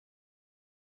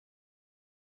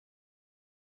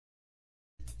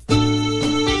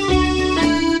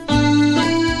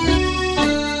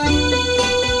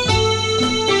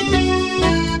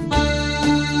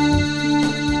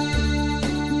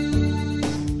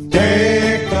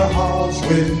Deck the halls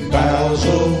with boughs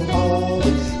of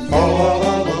holly. La la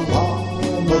la la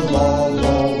la la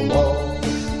la la.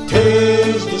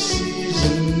 'Tis the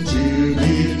season to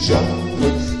be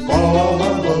jolly. La la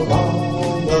la la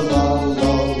la la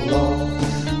la la.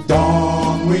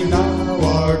 Don we now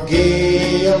our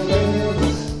gay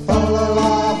apparel. La la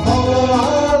la la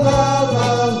la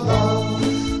la la.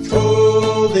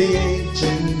 For the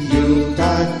ancient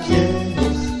Yuletide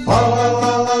candle. La la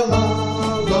la la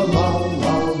la la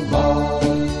la la.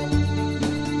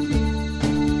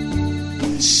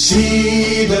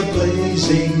 See the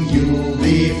blazing Yule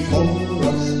before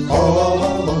us. La la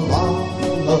la la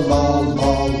la la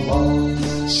la la.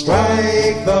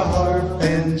 Strike the harp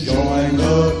and join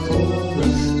the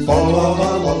chorus. La la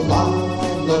la la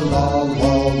la la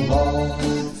la la.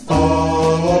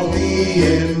 Follow me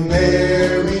in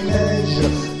merry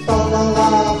measure. La la la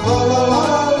la la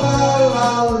la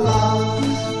la.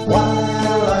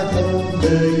 While I held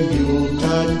the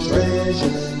Yuletide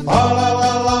treasure. La la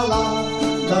la la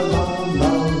la la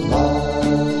la la.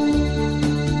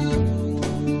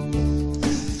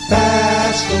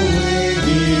 Fast away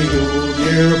the old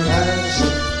year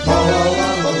passing. La la la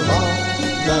la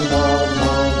la la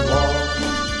la la.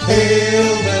 Hail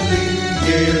the new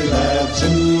year, lads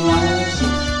and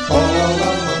lasses. La la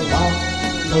la la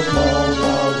la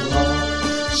la la.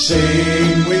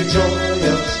 Sing with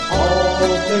joyous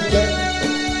all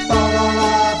together. La la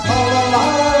la la la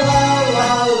la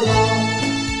la.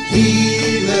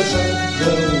 Heedless of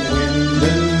the wind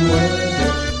and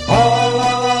weather. La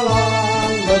la la la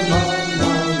la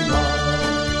la la.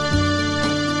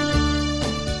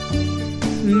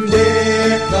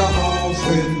 Deck the halls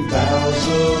with boughs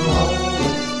of holly.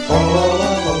 La la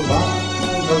la la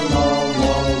la la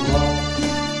la la.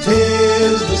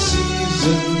 'Tis the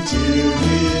season to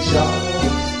be jolly.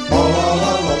 La la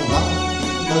la la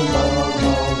la la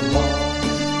la la.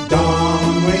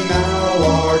 Don we now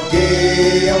our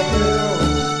gay apparel.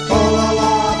 La la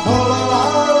la la la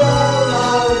la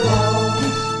la.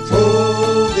 For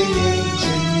the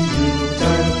ancient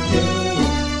Yuletide candle.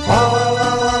 La la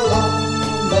la la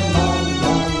la la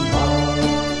la la.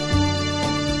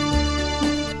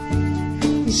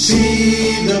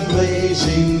 See the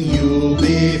blazing Yule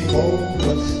before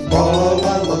us. La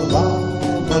la la la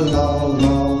la la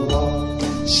la la.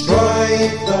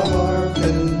 Strike the harp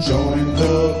and join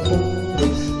the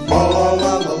chorus. La la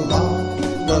la la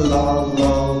la la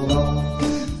la la.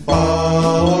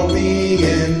 Follow me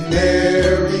in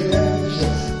merry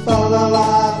measure. La la la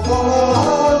la la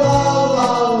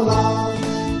la la.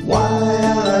 While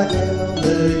I held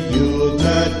the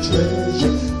Yuletide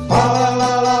treasure. La la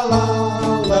la la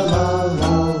la la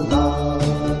la la.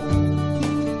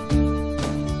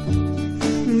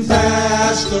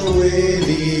 Fast away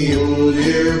the old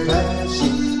year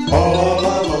passes. La la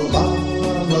la la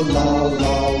la la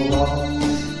la la.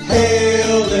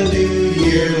 Hail the new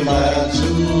year, lads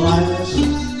and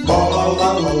lasses. La la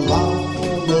la la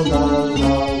la la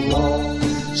la la.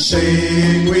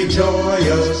 Sing we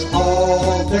joyous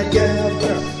all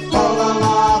together. La la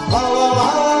la la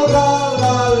la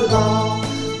la la.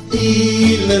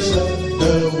 Heedless of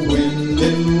the wind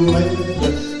and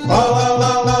weather.